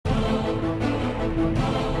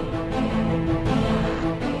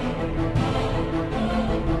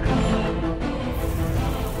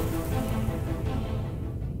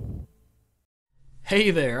Hey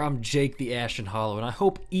there, I'm Jake the Ashen Hollow, and I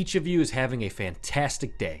hope each of you is having a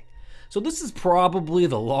fantastic day. So this is probably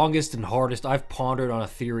the longest and hardest I've pondered on a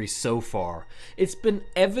theory so far. It's been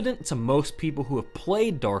evident to most people who have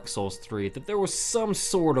played Dark Souls 3 that there was some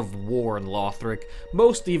sort of war in Lothric.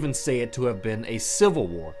 Most even say it to have been a civil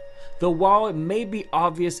war. Though while it may be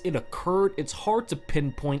obvious it occurred, it's hard to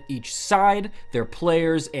pinpoint each side, their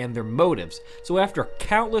players, and their motives. So after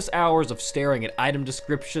countless hours of staring at item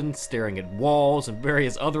descriptions, staring at walls and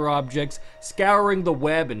various other objects, scouring the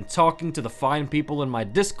web and talking to the fine people in my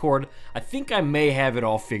Discord, I think I may have it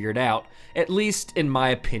all figured out, at least in my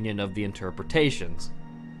opinion of the interpretations.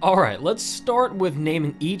 Alright, let's start with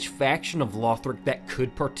naming each faction of Lothric that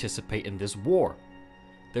could participate in this war.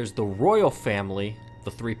 There's the royal family, the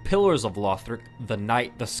three pillars of Lothric, the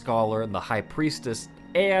knight, the scholar, and the high priestess,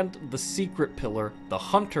 and the secret pillar, the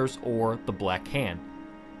hunters or the black hand.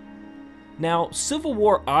 Now, civil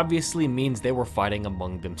war obviously means they were fighting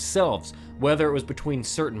among themselves, whether it was between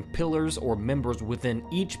certain pillars or members within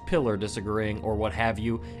each pillar disagreeing or what have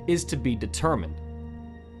you, is to be determined.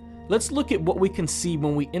 Let's look at what we can see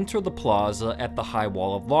when we enter the plaza at the high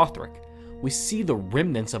wall of Lothric. We see the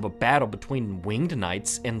remnants of a battle between winged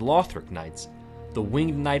knights and Lothric knights. The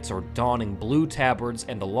winged knights are donning blue tabards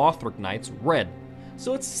and the Lothric knights red.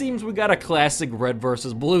 So it seems we got a classic red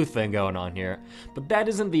versus blue thing going on here. But that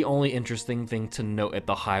isn't the only interesting thing to note at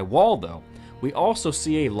the high wall though. We also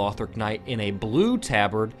see a Lothric knight in a blue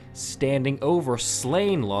tabard standing over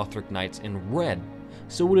slain Lothric knights in red.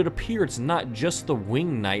 So it appears it's not just the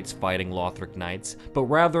winged knights fighting Lothric knights, but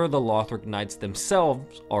rather the Lothric knights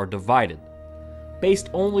themselves are divided.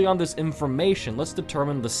 Based only on this information, let's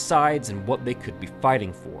determine the sides and what they could be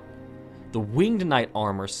fighting for. The Winged Knight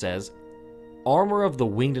armor says, "Armor of the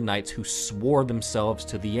Winged Knights who swore themselves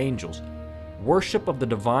to the angels. Worship of the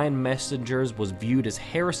divine messengers was viewed as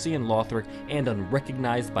heresy in Lothric and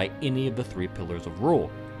unrecognized by any of the three pillars of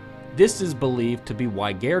rule. This is believed to be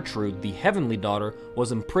why Gertrude, the heavenly daughter,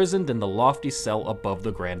 was imprisoned in the lofty cell above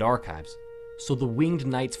the Grand Archives. So the Winged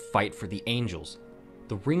Knights fight for the angels.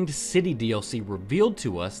 The Ringed City DLC revealed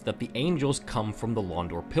to us that the angels come from the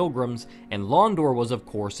Londor Pilgrims, and Londor was of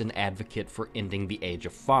course an advocate for ending the Age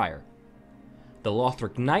of Fire. The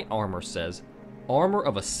Lothric Knight armor says, "Armor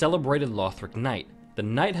of a celebrated Lothric Knight. The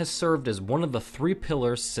knight has served as one of the three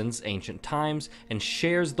pillars since ancient times, and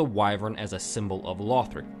shares the wyvern as a symbol of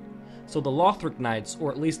Lothric." So the Lothric Knights,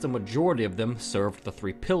 or at least a majority of them, served the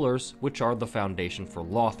three pillars, which are the foundation for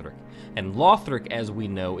Lothric. And Lothric, as we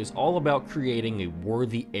know, is all about creating a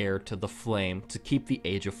worthy heir to the flame to keep the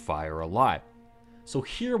Age of Fire alive. So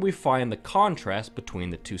here we find the contrast between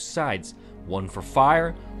the two sides, one for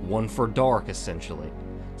fire, one for dark essentially.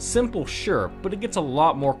 Simple, sure, but it gets a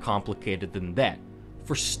lot more complicated than that.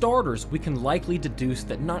 For starters, we can likely deduce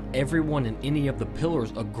that not everyone in any of the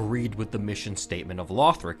pillars agreed with the mission statement of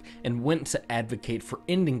Lothric and went to advocate for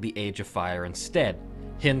ending the Age of Fire instead,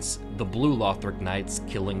 hence the blue Lothric Knights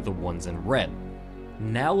killing the ones in red.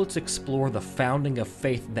 Now let's explore the founding of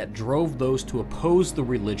faith that drove those to oppose the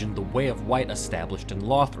religion the Way of White established in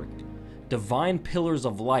Lothric. Divine Pillars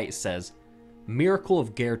of Light says, "Miracle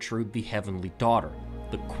of Gertrude, the heavenly daughter.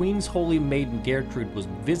 The Queen's holy maiden Gertrude was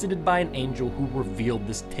visited by an angel who revealed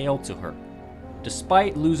this tale to her.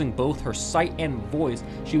 Despite losing both her sight and voice,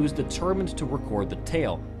 she was determined to record the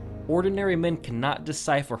tale. Ordinary men cannot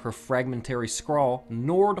decipher her fragmentary scrawl,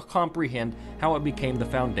 nor comprehend how it became the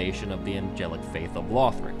foundation of the angelic faith of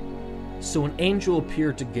Lothric." So an angel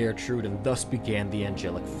appeared to Gertrude and thus began the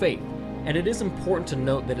angelic faith. And it is important to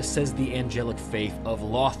note that it says the angelic faith of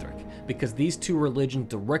Lothric, because these two religions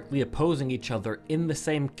directly opposing each other in the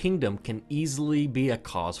same kingdom can easily be a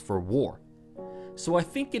cause for war. So I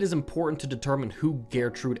think it is important to determine who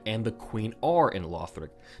Gertrude and the Queen are in Lothric.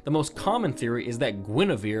 The most common theory is that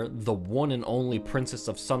Guinevere, the one and only Princess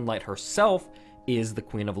of Sunlight herself, is the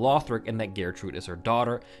Queen of Lothric and that Gertrude is her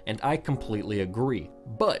daughter, and I completely agree.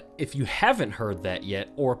 But if you haven't heard that yet,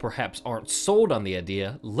 or perhaps aren't sold on the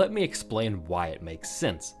idea, let me explain why it makes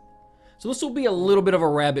sense. So this will be a little bit of a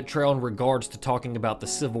rabbit trail in regards to talking about the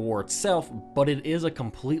Civil War itself, but it is a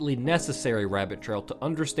completely necessary rabbit trail to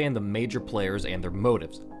understand the major players and their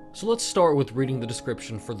motives. So let's start with reading the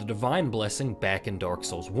description for the Divine Blessing back in Dark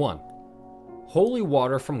Souls 1. Holy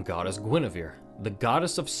water from Goddess Guinevere. The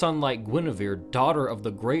Goddess of Sunlight Guinevere, daughter of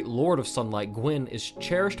the great Lord of Sunlight Gwyn, is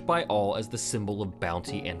cherished by all as the symbol of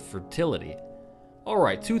bounty and fertility.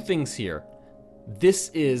 Alright, two things here. This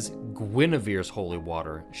is Guinevere's holy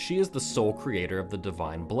water. She is the sole creator of the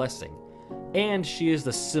Divine Blessing. And she is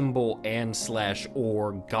the symbol and /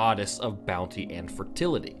 or goddess of bounty and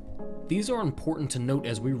fertility. These are important to note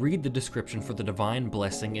as we read the description for the Divine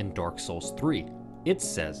Blessing in Dark Souls 3. It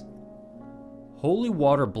says, "Holy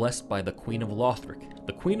water blessed by the Queen of Lothric.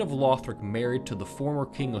 The Queen of Lothric, married to the former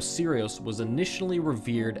King Osirios, was initially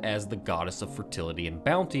revered as the goddess of fertility and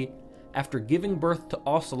bounty. After giving birth to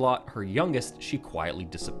Ocelot, her youngest, she quietly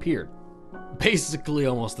disappeared." Basically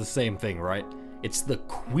almost the same thing, right? It's the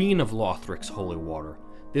Queen of Lothric's holy water.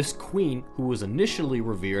 This queen who was initially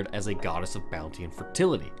revered as a goddess of bounty and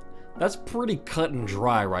fertility. That's pretty cut and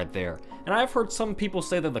dry right there. And I've heard some people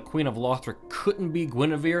say that the Queen of Lothric couldn't be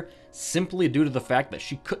Guinevere simply due to the fact that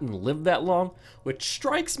she couldn't live that long, which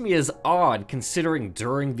strikes me as odd considering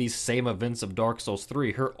during these same events of Dark Souls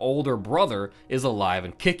 3, her older brother is alive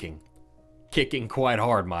and kicking. Kicking quite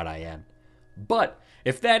hard, might I add. But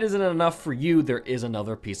if that isn't enough for you, there is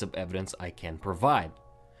another piece of evidence I can provide.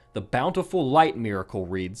 The Bountiful Light miracle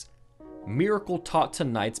reads, "Miracle taught to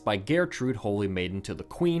knights by Gertrude, holy maiden to the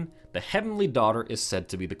queen. The heavenly daughter is said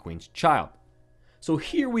to be the queen's child." So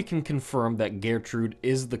here we can confirm that Gertrude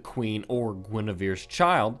is the queen or Guinevere's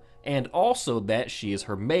child, and also that she is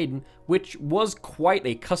her maiden, which was quite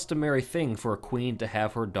a customary thing for a queen to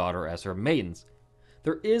have her daughter as her maidens.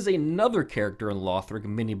 There is another character in Lothric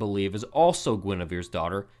many believe is also Guinevere's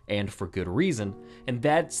daughter, and for good reason, and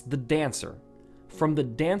that's the Dancer. From the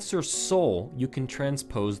Dancer's soul, you can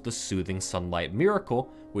transpose the Soothing Sunlight miracle,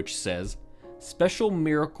 which says, "Special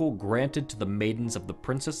miracle granted to the maidens of the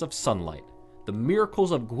Princess of Sunlight. The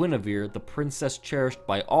miracles of Guinevere, the princess cherished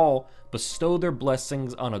by all, bestow their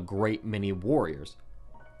blessings on a great many warriors."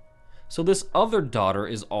 So this other daughter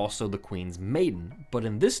is also the queen's maiden, but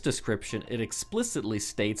in this description it explicitly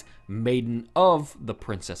states maiden of the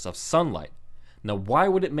Princess of Sunlight. Now why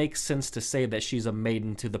would it make sense to say that she's a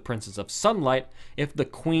maiden to the Princess of Sunlight if the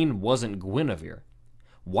queen wasn't Guinevere?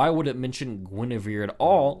 Why would it mention Guinevere at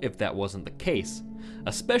all if that wasn't the case?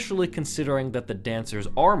 Especially considering that the Dancer's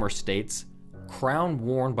armor states, "Crown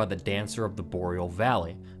worn by the Dancer of the Boreal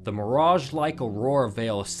Valley. The mirage-like aurora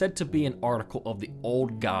veil is said to be an article of the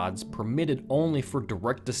old gods, permitted only for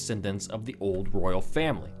direct descendants of the old royal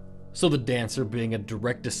family." So the Dancer being a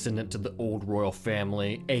direct descendant to the old royal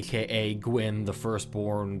family, aka Gwyn the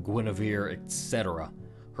Firstborn, Guinevere, etc.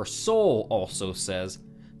 Her soul also says,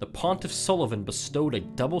 "The Pontiff Sullivan bestowed a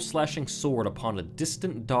double-slashing sword upon a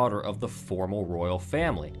distant daughter of the formal royal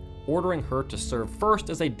family, ordering her to serve first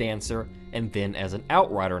as a dancer and then as an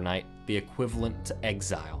outrider knight, the equivalent to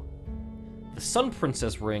exile." The Sun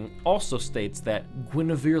Princess ring also states that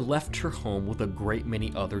Guinevere left her home with a great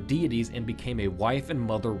many other deities and became a wife and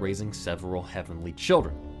mother, raising several heavenly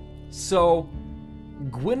children. So,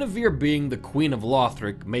 Guinevere being the Queen of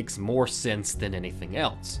Lothric makes more sense than anything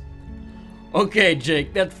else. Okay,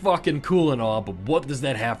 Jake, that's fucking cool and all, but what does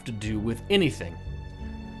that have to do with anything?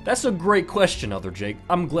 That's a great question, Other Jake.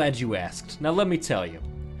 I'm glad you asked. Now let me tell you.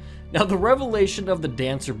 Now the revelation of the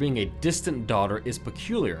Dancer being a distant daughter is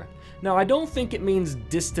peculiar. Now I don't think it means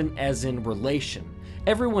distant as in relation.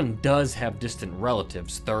 Everyone does have distant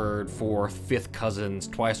relatives, third, fourth, fifth cousins,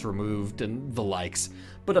 twice removed, and the likes.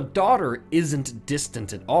 But a daughter isn't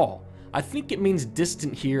distant at all. I think it means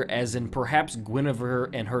distant here as in perhaps Guinevere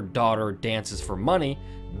and her daughter dances for money,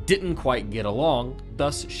 didn't quite get along,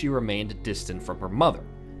 thus she remained distant from her mother.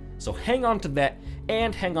 So hang on to that,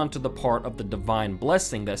 and hang on to the part of the divine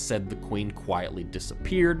blessing that said the queen quietly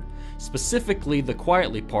disappeared. Specifically, the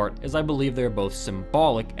quietly part, as I believe they're both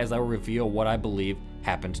symbolic as I reveal what I believe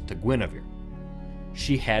happened to Guinevere.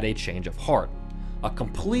 She had a change of heart. A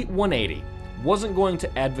complete 180. Wasn't going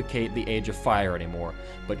to advocate the Age of Fire anymore,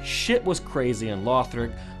 but shit was crazy in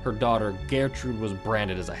Lothric. Her daughter Gertrude was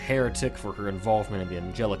branded as a heretic for her involvement in the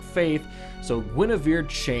angelic faith, so Guinevere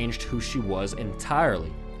changed who she was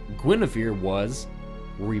entirely. Guinevere was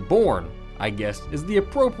reborn, I guess is the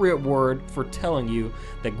appropriate word for telling you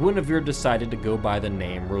that Guinevere decided to go by the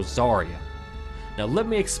name Rosaria. Now let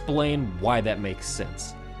me explain why that makes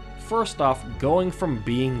sense. First off, going from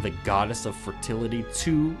being the goddess of fertility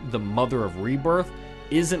to the mother of rebirth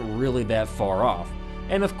isn't really that far off.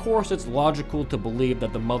 And of course it's logical to believe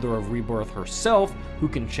that the mother of rebirth herself, who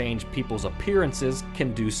can change people's appearances,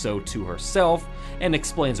 can do so to herself, and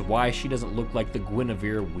explains why she doesn't look like the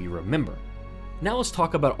Guinevere we remember. Now let's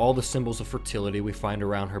talk about all the symbols of fertility we find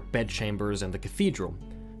around her bedchambers and the cathedral.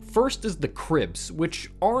 First is the cribs,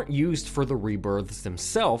 which aren't used for the rebirths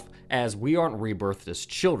themselves, as we aren't rebirthed as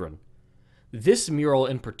children. This mural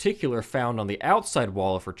in particular found on the outside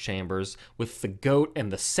wall of her chambers with the goat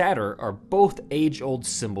and the satyr are both age-old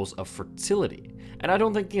symbols of fertility, and I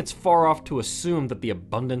don't think it's far off to assume that the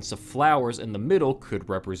abundance of flowers in the middle could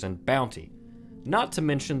represent bounty. Not to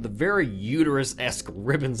mention the very uterus-esque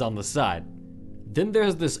ribbons on the side. Then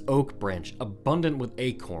there's this oak branch abundant with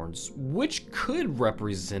acorns, which could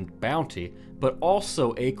represent bounty, but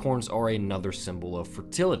also acorns are another symbol of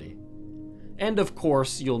fertility. And of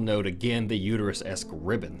course, you'll note again the uterus-esque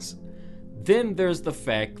ribbons. Then there's the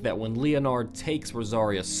fact that when Leonard takes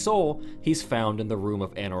Rosaria's soul, he's found in the room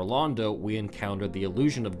of Anor Londo. We encounter the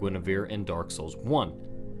illusion of Guinevere in Dark Souls 1.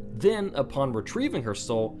 Then, upon retrieving her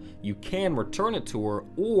soul, you can return it to her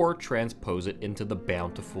or transpose it into the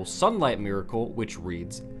bountiful sunlight miracle, which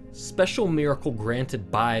reads, "Special miracle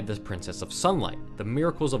granted by the Princess of Sunlight. The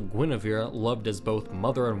miracles of Guinevere, loved as both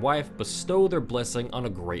mother and wife, bestow their blessing on a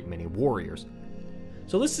great many warriors."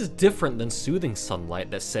 So this is different than Soothing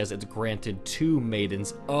Sunlight that says it's granted to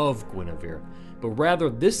maidens of Guinevere, but rather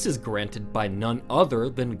this is granted by none other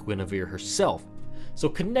than Guinevere herself. So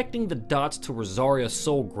connecting the dots to Rosaria's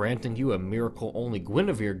soul granting you a miracle only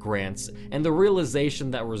Guinevere grants, and the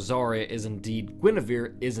realization that Rosaria is indeed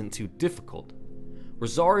Guinevere isn't too difficult.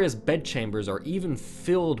 Rosaria's bedchambers are even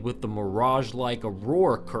filled with the mirage-like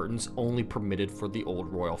aurora curtains only permitted for the old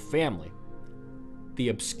royal family. The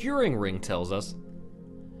Obscuring Ring tells us,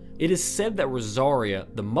 "It is said that Rosaria,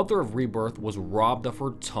 the Mother of Rebirth, was robbed of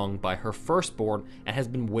her tongue by her firstborn and has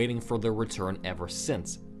been waiting for their return ever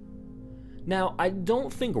since." Now, I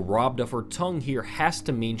don't think robbed of her tongue here has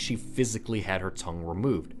to mean she physically had her tongue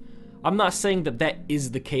removed. I'm not saying that that is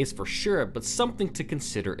the case for sure, but something to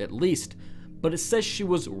consider at least. But it says she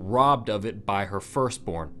was robbed of it by her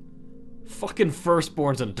firstborn. Fucking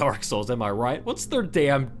firstborns in Dark Souls, am I right? What's their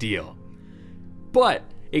damn deal? But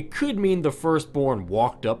it could mean the firstborn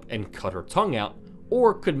walked up and cut her tongue out,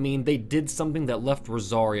 or it could mean they did something that left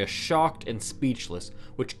Rosaria shocked and speechless,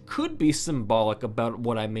 which could be symbolic about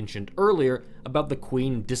what I mentioned earlier about the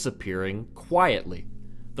queen disappearing quietly.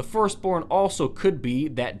 The firstborn also could be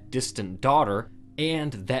that distant daughter,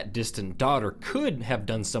 and that distant daughter could have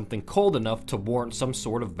done something cold enough to warrant some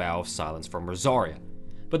sort of vow of silence from Rosaria.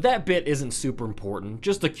 But that bit isn't super important,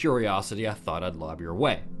 just a curiosity I thought I'd lob your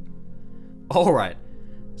way. Alright.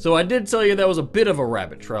 So I did tell you that was a bit of a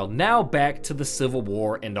rabbit trail. Now back to the Civil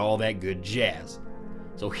War and all that good jazz.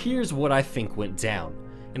 So here's what I think went down.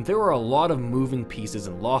 And there are a lot of moving pieces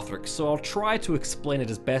in Lothric, so I'll try to explain it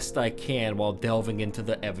as best I can while delving into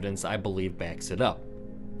the evidence I believe backs it up.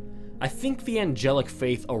 I think the angelic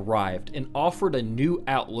faith arrived and offered a new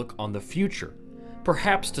outlook on the future.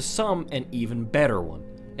 Perhaps to some, an even better one.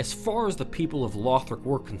 As far as the people of Lothric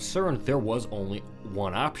were concerned, there was only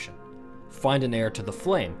one option. Find an heir to the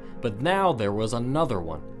flame, but now there was another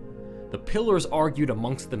one. The pillars argued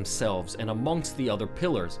amongst themselves and amongst the other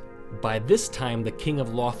pillars. By this time, the king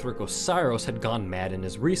of Lothric, Osiris, had gone mad in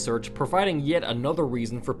his research, providing yet another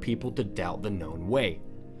reason for people to doubt the known way.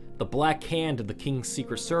 The Black Hand of the king's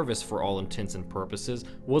secret service, for all intents and purposes,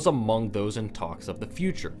 was among those in talks of the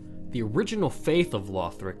future. The original faith of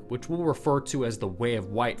Lothric, which we'll refer to as the Way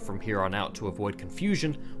of White from here on out to avoid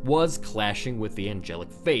confusion, was clashing with the angelic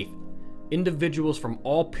faith. Individuals from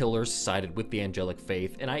all pillars sided with the angelic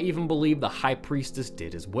faith, and I even believe the High Priestess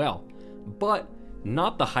did as well. But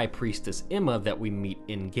not the High Priestess Emma that we meet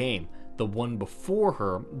in-game, the one before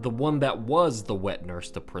her, the one that was the wet nurse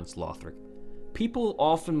to Prince Lothric. People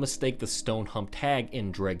often mistake the stone-humped hag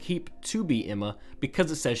in Dreg-Heap to be Emma because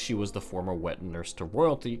it says she was the former wet nurse to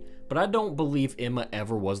royalty, but I don't believe Emma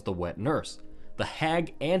ever was the wet nurse. The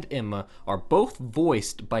hag and Emma are both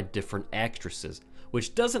voiced by different actresses,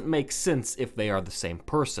 which doesn't make sense if they are the same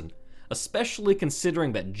person, especially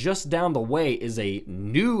considering that just down the way is a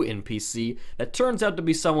new NPC that turns out to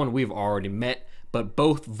be someone we've already met, but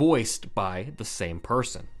both voiced by the same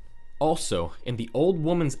person. Also, in the old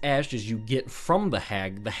woman's ashes you get from the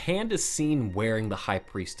hag, the hand is seen wearing the High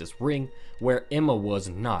Priestess ring, where Emma was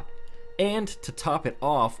not. And to top it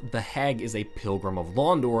off, the hag is a pilgrim of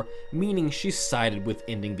Londor, meaning she sided with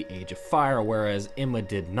ending the Age of Fire, whereas Emma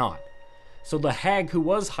did not. So the hag who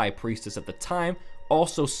was High Priestess at the time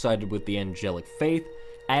also sided with the angelic faith,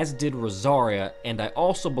 as did Rosaria, and I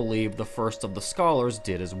also believe the first of the scholars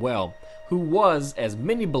did as well, who was, as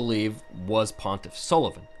many believe, was Pontiff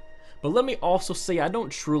Sullivan. But let me also say I don't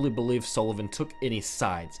truly believe Sullivan took any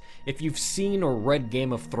sides. If you've seen or read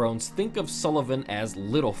Game of Thrones, think of Sullivan as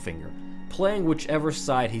Littlefinger, playing whichever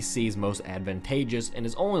side he sees most advantageous and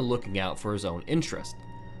is only looking out for his own interest.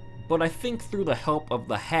 But I think through the help of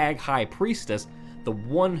the hag High Priestess, the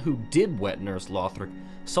one who did wet nurse Lothric,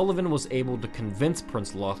 Sullivan was able to convince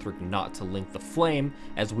Prince Lothric not to link the flame,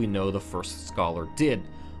 as we know the first scholar did,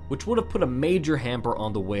 which would have put a major hamper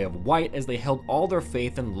on the Way of White as they held all their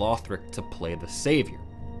faith in Lothric to play the savior.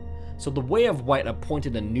 So the Way of White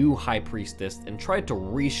appointed a new High Priestess and tried to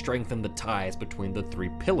re-strengthen the ties between the three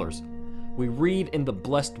pillars. We read in the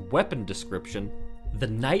blessed weapon description, the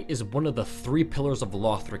knight is one of the 3 pillars of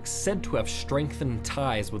Lothric said to have strengthened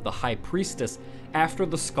ties with the High Priestess after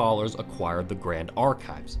the scholars acquired the Grand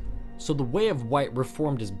Archives. So the Way of White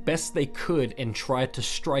reformed as best they could and tried to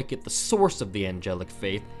strike at the source of the angelic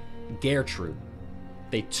faith, Gertrude.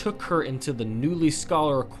 They took her into the newly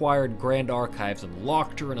scholar-acquired Grand Archives and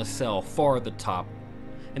locked her in a cell far at the top.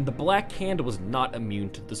 And the Black Hand was not immune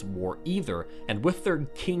to this war either, and with their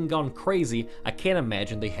king gone crazy, I can't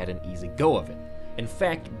imagine they had an easy go of it. In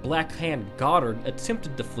fact, Black Hand Gotaas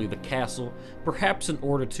attempted to flee the castle, perhaps in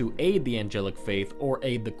order to aid the angelic faith or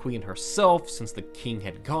aid the queen herself since the king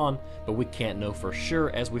had gone, but we can't know for sure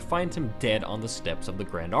as we find him dead on the steps of the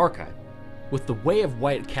Grand Archive. With the Way of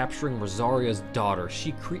White capturing Rosaria's daughter,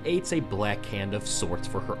 she creates a Black Hand of sorts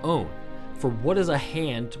for her own, for what is a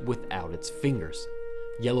hand without its fingers?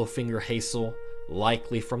 Yellowfinger Hazel,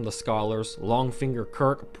 likely from the scholars, Longfinger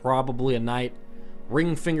Kirk, probably a knight,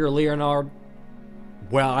 Ringfinger Leonard,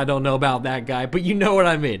 well, I don't know about that guy, but you know what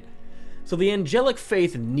I mean. So the angelic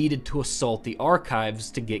faith needed to assault the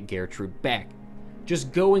archives to get Gertrude back.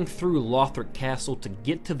 Just going through Lothric Castle to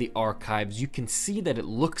get to the archives, you can see that it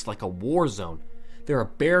looks like a war zone. There are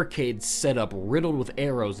barricades set up riddled with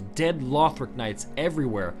arrows, dead Lothric knights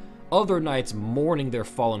everywhere, other knights mourning their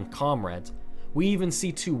fallen comrades. We even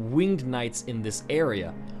see 2 winged knights in this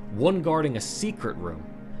area, one guarding a secret room.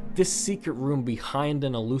 This secret room behind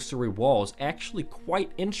an illusory wall is actually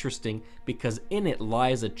quite interesting because in it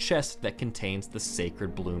lies a chest that contains the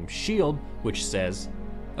Sacred Bloom shield, which says,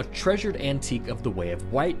 a treasured antique of the Way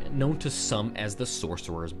of White known to some as the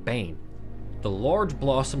Sorcerer's Bane. The large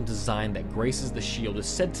blossom design that graces the shield is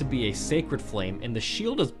said to be a sacred flame, and the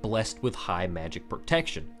shield is blessed with high magic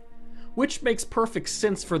protection, which makes perfect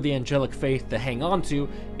sense for the angelic faith to hang on to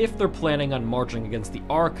if they're planning on marching against the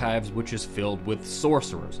archives, which is filled with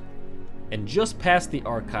sorcerers. And just past the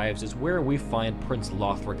archives is where we find Prince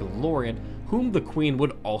Lothric of Lorien, whom the queen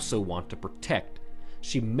would also want to protect.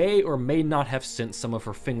 She may or may not have sent some of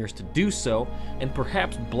her fingers to do so, and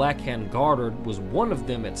perhaps Black Hand Gotaas was one of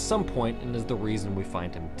them at some point and is the reason we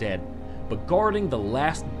find him dead. But guarding the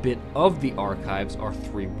last bit of the archives are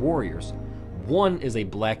 3 warriors. One is a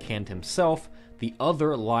Black Hand himself, the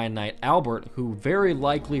other Lion Knight Albert, who very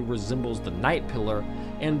likely resembles the Knight Pillar,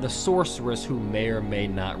 and the Sorceress, who may or may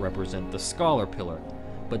not represent the Scholar Pillar.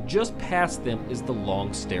 But just past them is the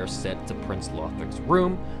long stair set to Prince Lothric's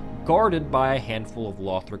room, guarded by a handful of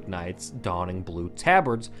Lothric knights donning blue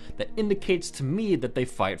tabards that indicates to me that they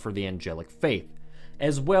fight for the angelic faith.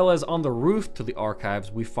 As well as on the roof to the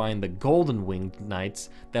archives, we find the Golden Winged Knights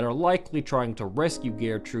that are likely trying to rescue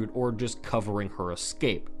Gertrude or just covering her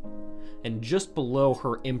escape. And just below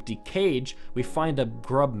her empty cage, we find a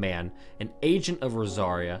grub man, an agent of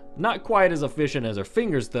Rosaria, not quite as efficient as her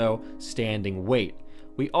fingers though, standing wait.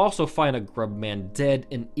 We also find a grub man dead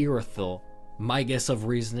in Irithyll. My guess of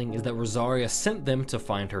reasoning is that Rosaria sent them to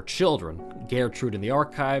find her children, Gertrude in the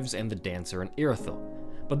archives and the dancer in Irithyll.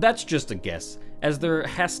 But that's just a guess, as there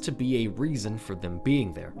has to be a reason for them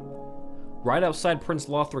being there. Right outside Prince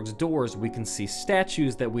Lothric's doors, we can see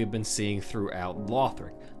statues that we've been seeing throughout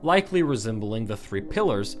Lothric, likely resembling the 3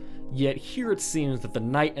 pillars, yet here it seems that the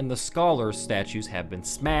Knight and the Scholar statues have been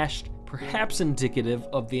smashed, perhaps indicative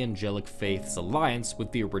of the angelic faith's alliance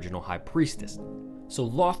with the original High Priestess. So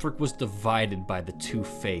Lothric was divided by the 2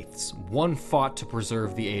 faiths. One fought to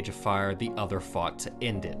preserve the Age of Fire, the other fought to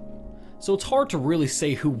end it. So it's hard to really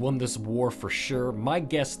say who won this war for sure. My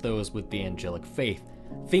guess though is with the angelic faith.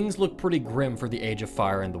 Things look pretty grim for the Age of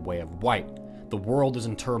Fire and the Way of White. The world is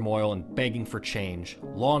in turmoil and begging for change.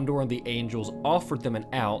 Londor and the angels offered them an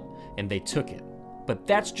out, and they took it. But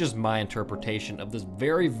that's just my interpretation of this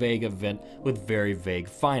very vague event with very vague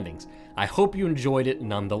findings. I hope you enjoyed it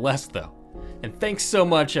nonetheless though. And thanks so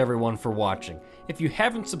much everyone for watching. If you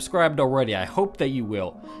haven't subscribed already, I hope that you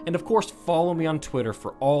will. And of course, follow me on Twitter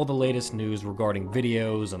for all the latest news regarding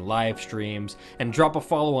videos and live streams, and drop a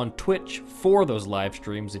follow on Twitch for those live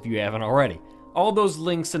streams if you haven't already. All those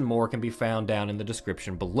links and more can be found down in the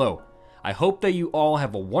description below. I hope that you all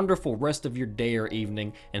have a wonderful rest of your day or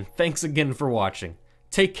evening, and thanks again for watching.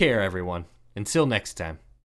 Take care everyone. Until next time.